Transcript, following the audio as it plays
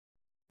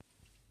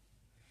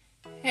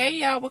Hey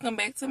y'all, welcome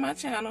back to my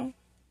channel.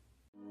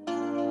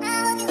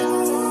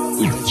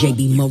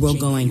 JB Moro,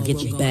 go and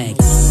get your bag.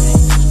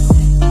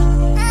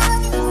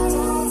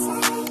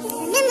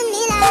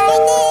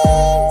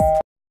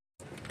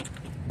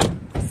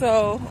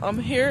 So I'm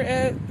here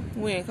at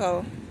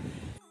Winco.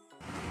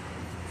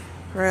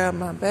 Grab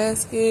my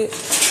basket.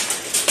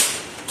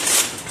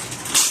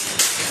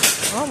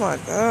 Oh my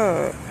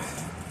god.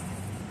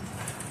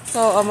 So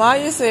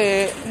Amaya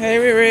said, hey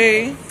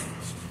Riri.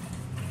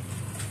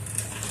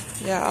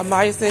 Yeah,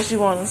 Amaya said she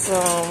wanted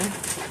some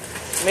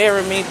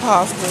Marry Me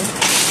pasta.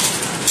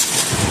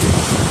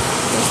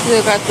 We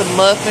still got the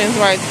muffins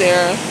right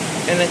there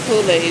and the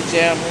Kool-Aid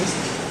jammers.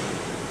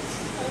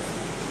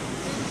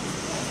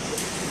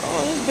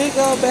 Oh, this big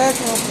old bag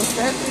of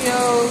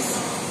pistachios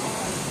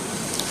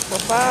for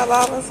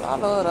 $5. I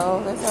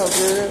love those. They so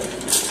good.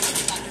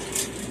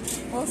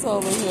 What's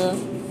over here?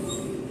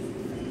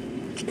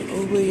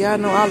 Ooh, y'all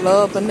know I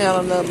love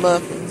banana nut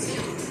muffins.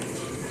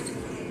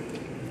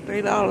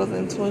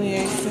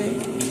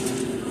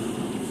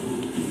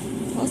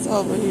 $3.28. What's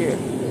over here?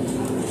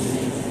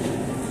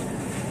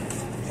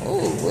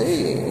 Ooh,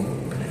 wee.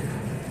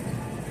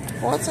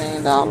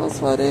 $14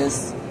 for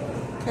this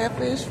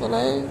catfish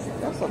fillets.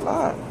 That's a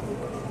lot.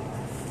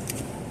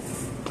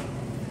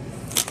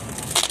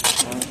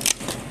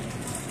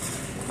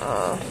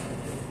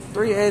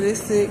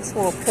 $3.86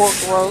 for a pork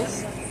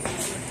roast.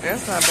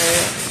 That's not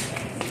bad.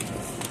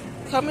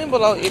 Comment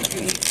below if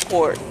you eat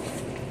pork.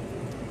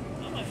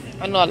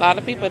 I know a lot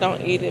of people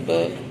don't eat it,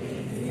 but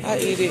I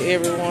eat it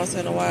every once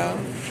in a while.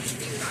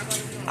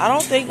 I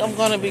don't think I'm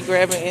going to be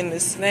grabbing any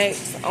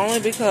snacks, only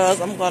because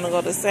I'm going to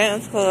go to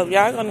Sam's Club.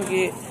 Y'all going to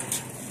get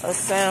a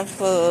Sam's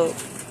Club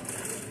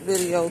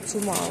video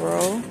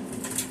tomorrow.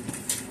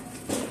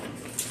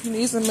 You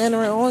need some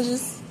mandarin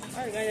oranges?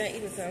 I already got that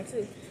eating some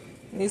too.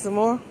 Need some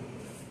more?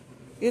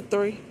 Get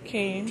 3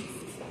 cans.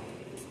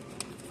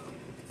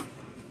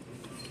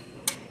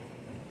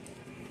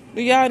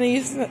 Do y'all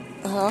need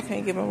oh, I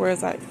can't get my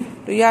words out.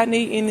 Do y'all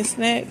need any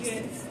snacks?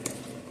 Yes.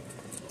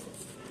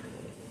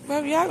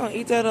 Baby, y'all gonna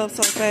eat that up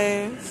so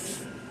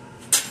fast.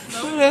 No.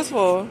 Who that's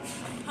for?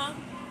 Huh?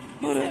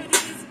 Who that? You need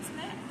some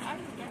snacks? I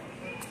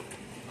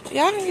can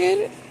Y'all can get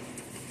it.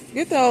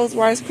 Get those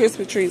Rice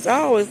Krispie treats. I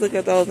always look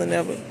at those and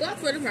never.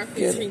 That's what my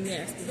fish is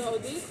nasty. So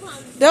these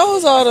ones.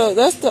 Those are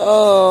that's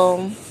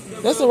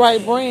the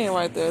right brand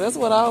right there. That's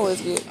what I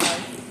always get.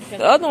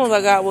 The other ones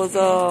I got was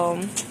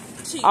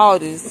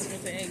Aldi's.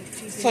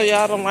 So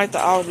y'all don't like the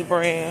Aldi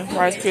brand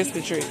Rice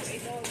Krispie treats.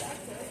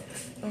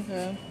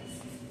 Okay.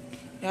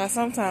 Y'all,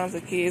 sometimes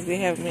the kids, they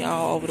have me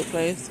all over the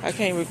place. I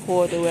can't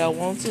record the way I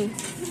want to.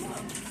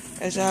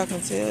 As y'all can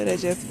tell, they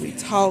just be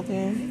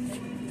talking.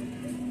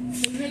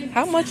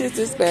 How much is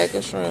this bag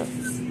of shrimps?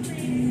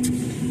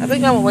 I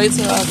think I'm gonna wait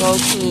till I go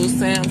to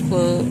Sam's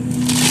Club.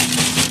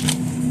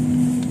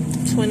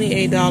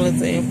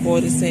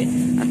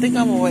 $28.40. I think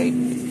I'm gonna wait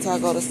till I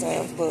go to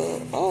Sam's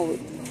Club. Oh,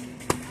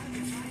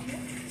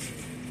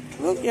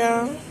 look,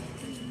 y'all.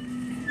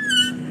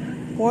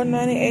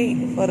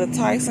 $4.98 for the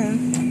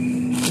Tyson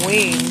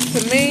wings.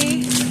 To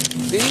me,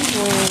 these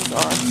wings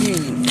are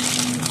huge.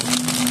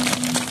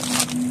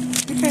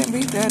 You can't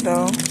beat that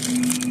though.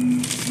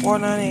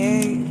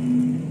 $4.98.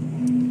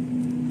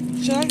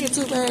 Should I get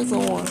 2 bags or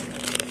 1?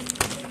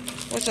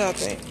 What y'all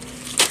think?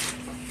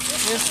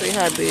 Let's see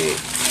how big.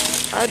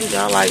 I do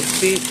not like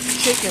big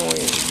chicken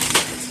wings.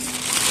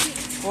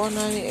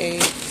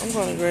 $4.98. I'm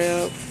gonna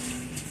grab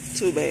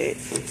 2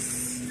 bags.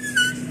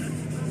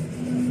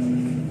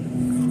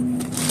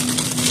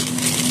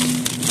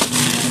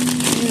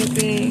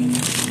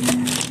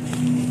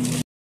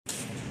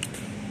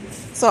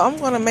 So I'm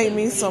gonna make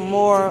me some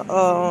more.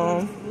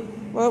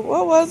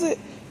 What was it?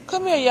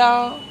 Come here,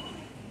 y'all.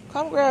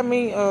 Come grab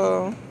me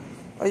a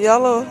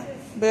yellow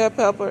bell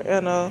pepper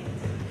and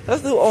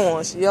let's do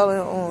orange, yellow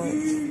and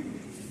orange.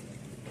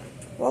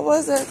 What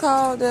was that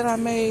called that I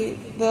made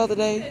the other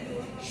day?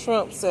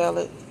 Shrimp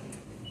salad.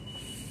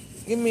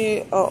 Give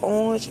me an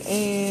orange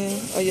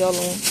and a yellow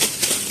one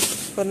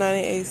for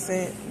 98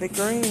 cents. The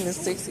green is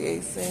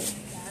 68 cents.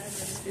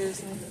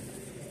 Excuse me.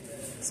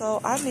 So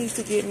I need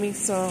to get me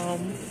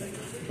some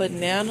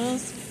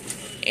bananas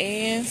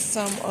and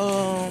some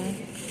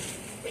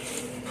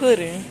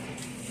pudding.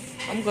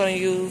 I'm gonna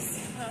use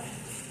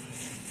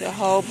the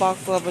whole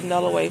box of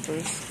vanilla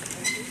wafers.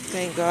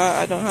 Thank God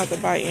I don't have to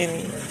buy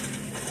any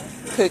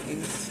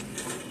cookies.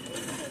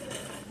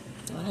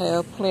 I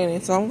have plenty,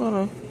 so I'm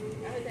gonna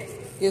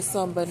get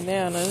some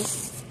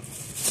bananas.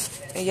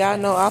 And y'all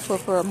know I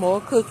prefer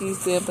more cookies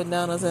than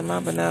bananas in my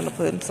banana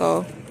pudding,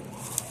 so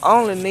I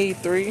only need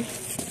 3.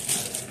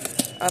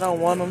 I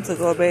don't want them to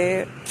go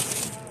bad.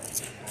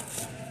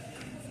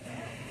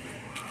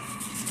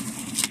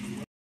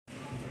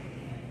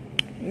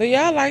 Do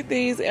y'all like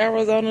these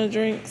Arizona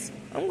drinks?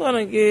 I'm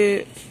gonna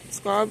get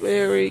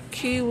strawberry,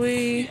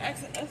 kiwi,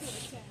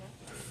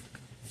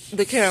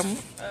 the camel.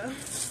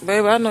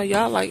 Baby, I know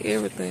y'all like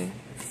everything.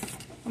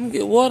 I'm gonna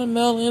get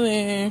watermelon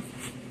and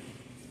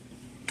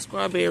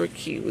strawberry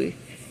kiwi.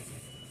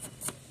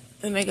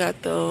 And they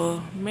got the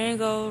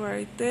mango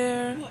right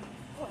there.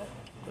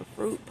 The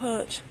fruit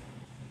punch.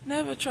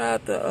 Never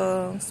tried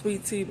the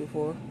sweet tea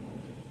before.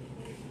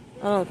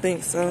 I don't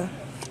think so.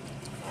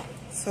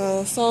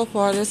 So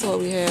far, that's what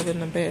we have in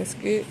the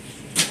basket.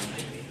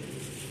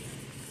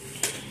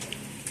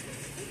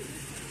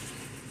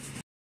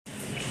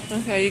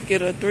 Okay, you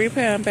get a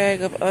 3-pound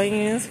bag of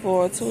onions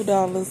for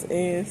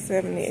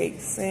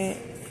 $2.78.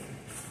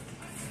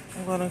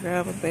 I'm gonna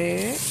grab a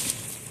bag.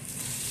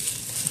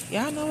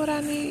 Y'all know what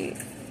I need?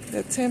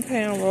 The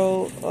 10-pound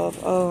roll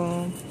of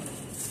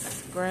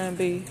ground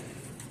beef.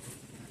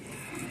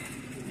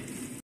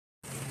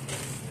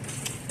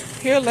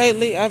 Here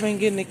lately, I've been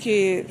getting the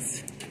kids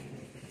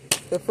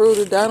the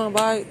Fruity Dino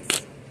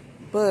Bites,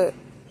 but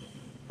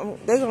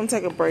they're gonna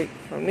take a break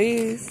from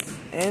these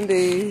and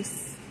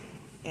these,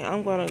 and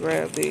I'm gonna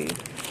grab these.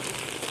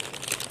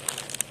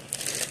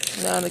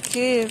 Now the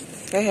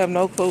kids, they have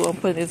no clue I'm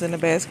putting this in the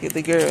basket.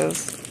 The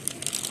girls,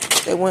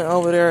 they went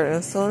over there, and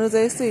as soon as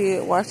they see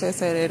it, watch they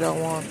say they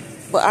don't want it.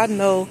 But I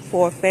know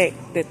for a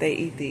fact that they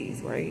eat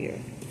these right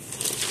here.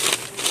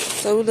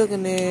 So we're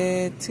looking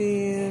at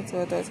 10,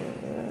 12,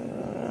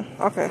 13.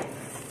 Okay,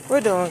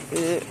 we're doing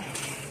good.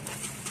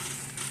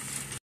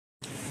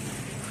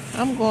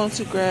 I'm going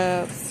to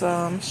grab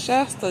some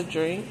Shasta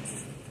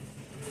drinks.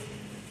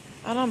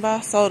 I don't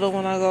buy soda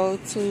when I go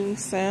to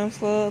Sam's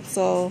Club,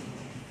 so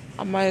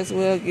I might as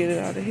well get it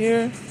out of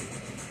here.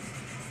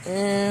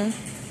 And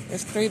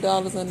it's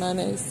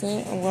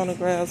 $3.98. I'm going to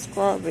grab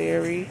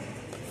strawberry.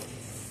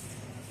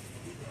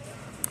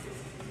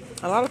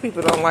 A lot of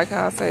people don't like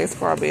how I say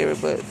strawberry,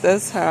 but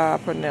that's how I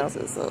pronounce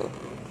it, so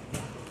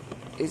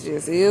it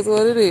just is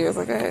what it is,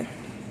 okay?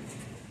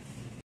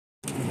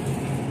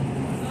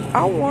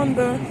 I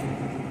wonder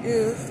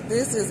if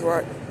this is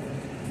right.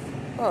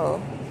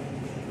 Oh,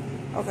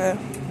 okay.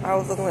 I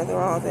was looking at the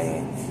wrong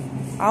thing.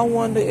 I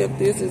wonder if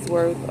this is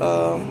worth,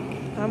 how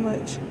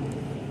much?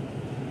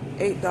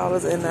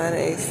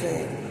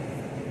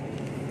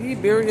 $8.98. These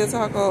birria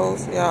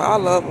tacos, yeah, I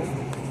love them.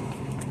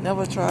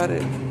 Never tried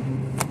it.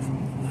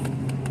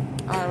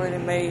 I already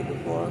made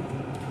before.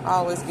 I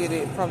always get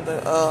it from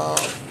the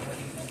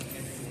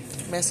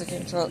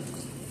Mexican truck.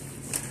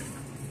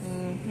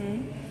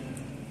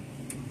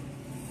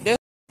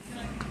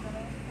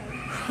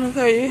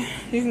 Okay,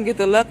 you can get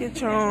the Lucky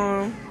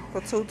Charm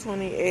for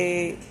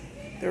 $2.28,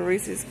 the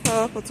Reese's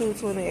Puff for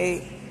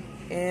 $2.28,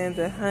 and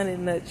the Honey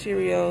Nut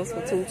Cheerios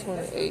for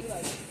 $2.28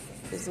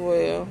 as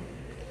well.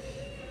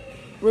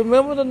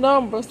 Remember the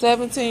number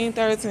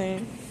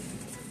 1713.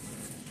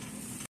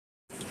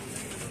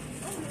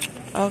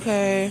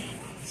 Okay,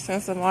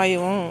 since Amaya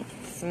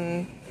wants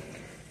some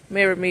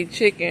Marry Me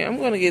chicken, I'm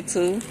gonna get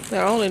two.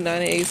 They're only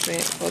 98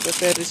 cents for the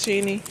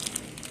fettuccine.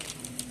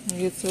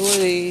 Get two of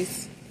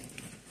these.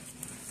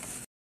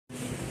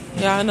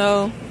 Y'all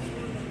know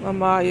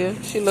Amaya,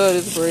 she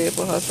loves this bread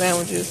for her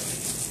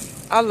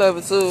sandwiches. I love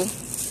it too.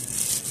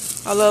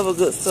 I love a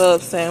good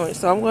sub sandwich,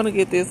 so I'm gonna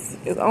get this.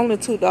 It's only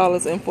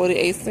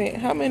 $2.48.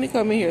 How many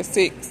come in here?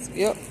 6.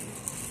 Yep.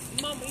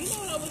 Mama, you know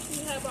what I wish we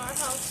had by our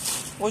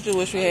house? What you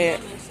wish we had?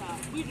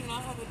 We do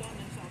not have a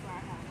donut shop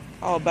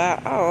by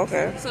our house. Oh,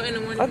 okay. So in the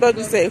morning, I thought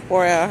you said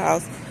 4 hour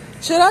house.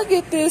 Should I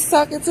get this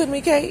sock it to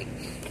me cake?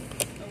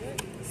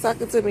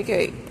 Sock it to me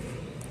cake.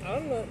 I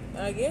don't know.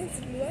 I guess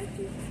if you like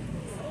it.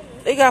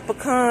 They got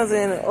pecans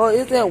in it, or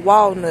is that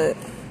walnut?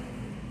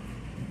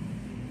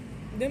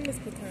 Them is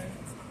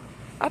pecans.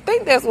 I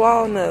think that's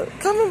walnut.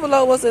 Comment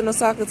below what's in the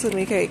sock it to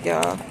me cake,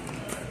 y'all.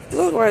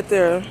 Look right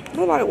there.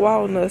 Look like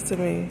walnuts to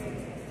me.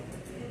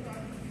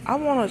 I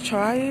want to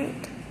try it.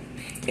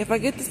 If I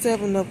get the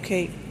 7-Up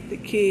cake, the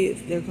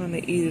kids, they're going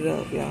to eat it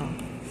up, y'all.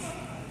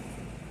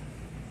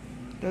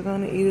 They're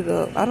going to eat it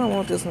up. I don't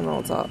want this one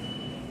on top.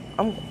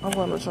 I'm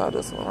going to try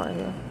this one right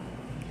here.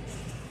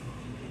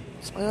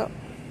 Yep.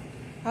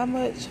 How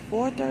much?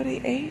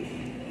 $4.38?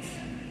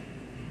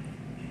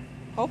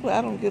 Hopefully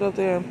I don't get up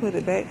there and put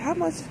it back. How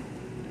much?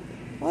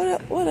 What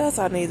else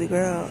I need to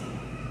grab?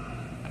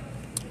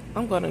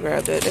 I'm going to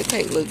grab that. That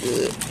cake look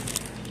good.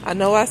 I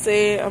know I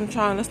said I'm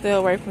trying to stay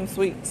away from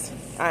sweets.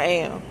 I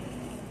am.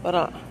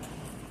 But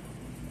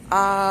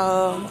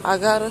I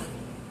gotta.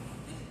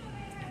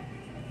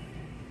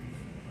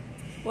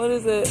 What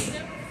is it?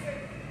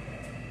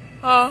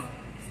 Huh?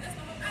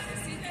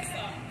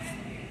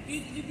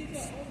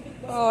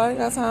 Oh, I ain't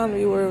got time to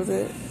be where was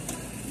it.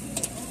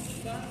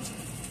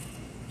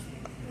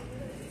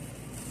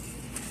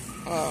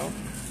 Oh.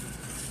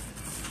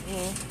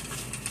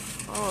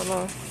 I don't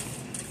know.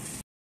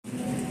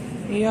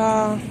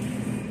 Y'all,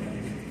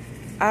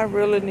 I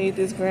really need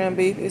this ground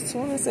beef. It's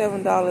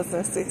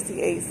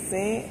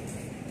 $27.68.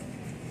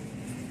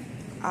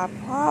 I'll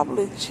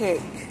probably check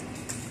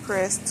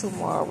Crest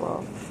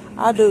tomorrow.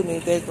 I do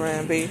need that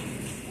ground beef.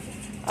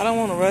 I don't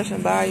want to rush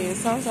and buy it.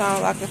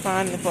 Sometimes I can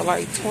find it for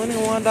like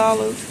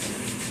 $21.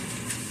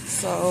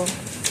 So,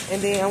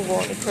 and then I'm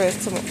going to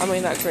Crest tomorrow. I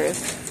mean, not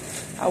Crest.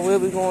 I will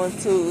be going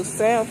to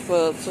Sam's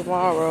Club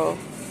tomorrow.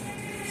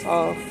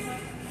 So,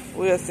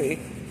 we'll see.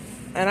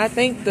 And I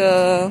think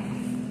the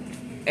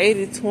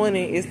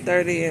 80-20 is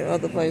 30 in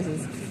other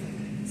places.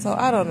 So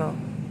I don't know.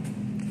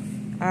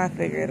 I'll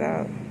figure it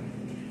out.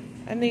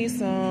 I need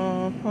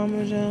some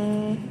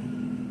Parmesan.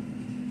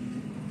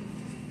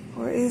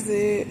 Where is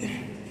it?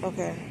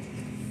 Okay.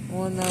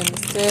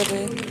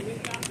 $1.97.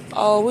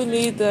 Oh, we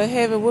need the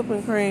heavy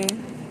whipping cream.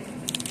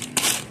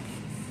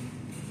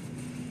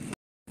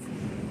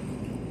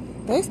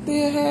 They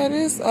still have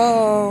this,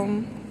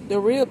 the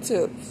rib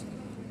tips.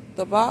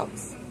 The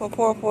box for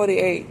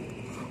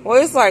 $4.48.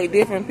 Well, it's like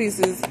different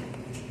pieces.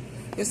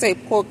 It say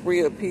pork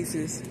rib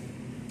pieces.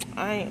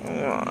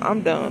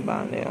 I'm done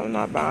buying that. I'm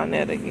not buying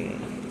that again.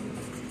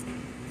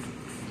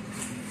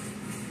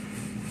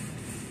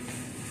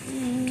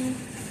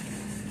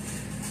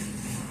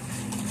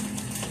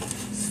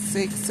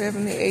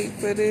 $6.78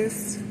 for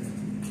this.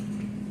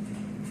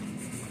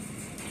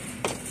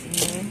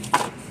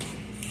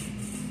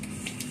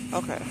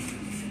 Okay.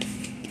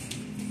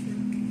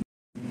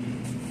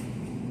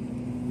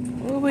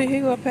 Oh wait,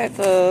 here go a pack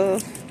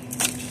of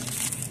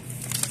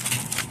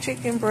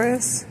chicken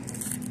breast.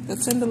 The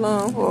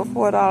tenderloin for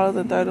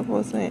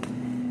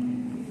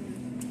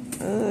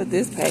 $4.34.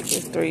 This pack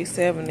is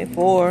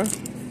 $3.74.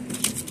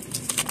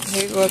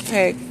 Here go a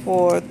pack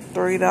for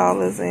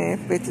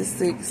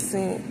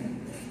 $3.56.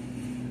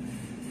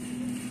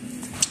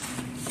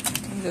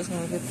 I'm just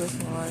gonna get this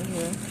one right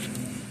here,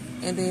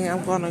 and then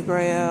I'm gonna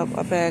grab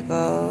a bag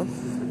of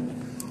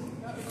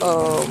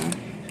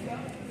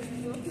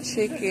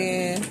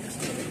chicken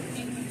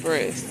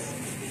breast.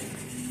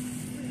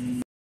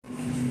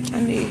 I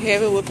need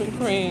heavy whipping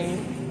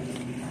cream.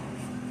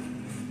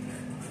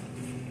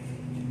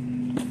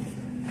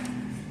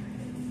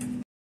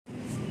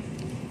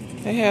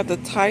 They have the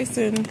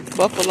Tyson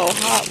Buffalo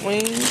Hot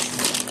Wings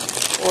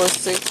for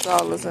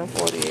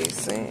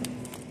 $6.48.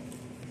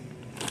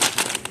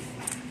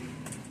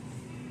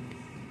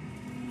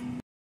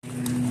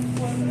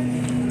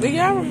 Do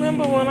y'all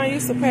remember when I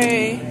used to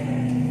pay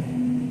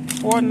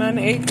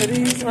 $4.98 for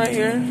these right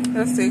here?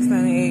 That's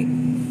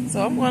 $6.98.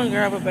 So I'm gonna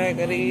grab a bag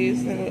of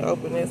these. Let me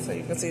open it so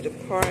you can see the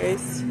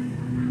price.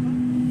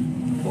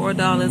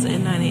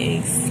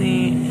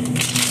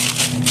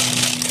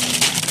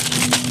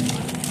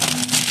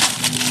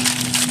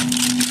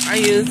 $4.98. I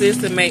use this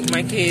to make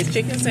my kids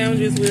chicken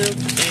sandwiches with,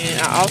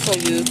 and I also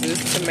use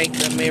this to make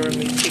the marry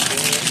me chicken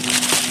with.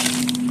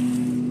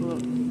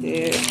 Look,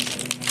 yeah.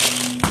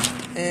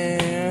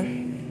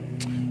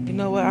 And you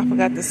know what? I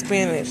forgot the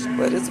spinach,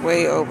 but it's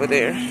way over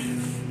there.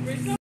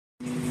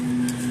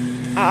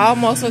 I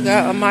almost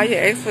got a Maya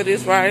X for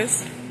this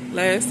rice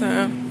last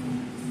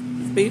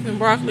time. It's beef and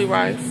broccoli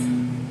rice.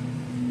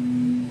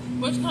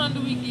 Which kind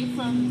do we get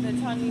from the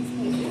Chinese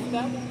place? Is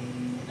that one?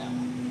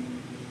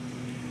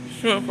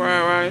 Shrimp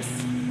fried rice.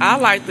 I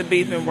like the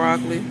beef and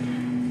broccoli.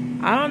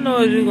 I don't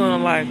know if you're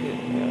gonna like it.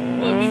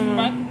 What, beef and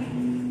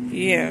broccoli?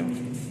 Yeah.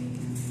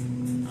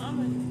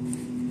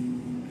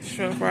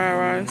 Shrimp fried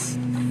rice.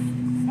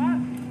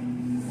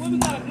 What we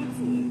gotta do to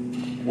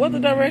it? What the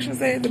directions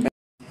say at the back?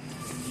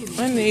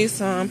 I need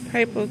some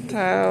paper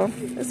towel.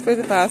 It's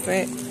 55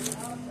 cents.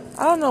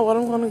 I don't know what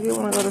I'm gonna get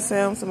when I go to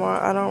Sam's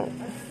tomorrow.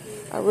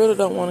 I really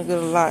don't want to get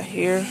a lot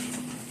here.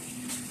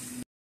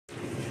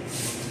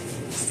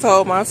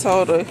 So my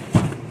total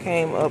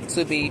came up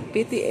to be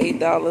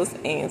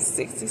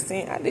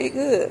 $58.60. I did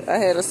good. I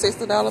had a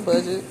 $60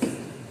 budget.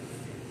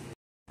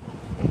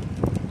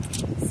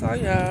 So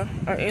y'all,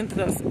 I ended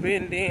up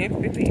spending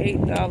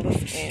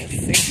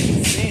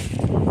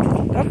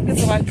 $58.60. Don't forget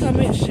to like,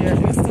 comment, share,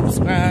 and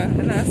subscribe.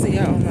 And I'll see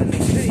y'all on my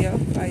next video.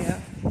 Bye y'all.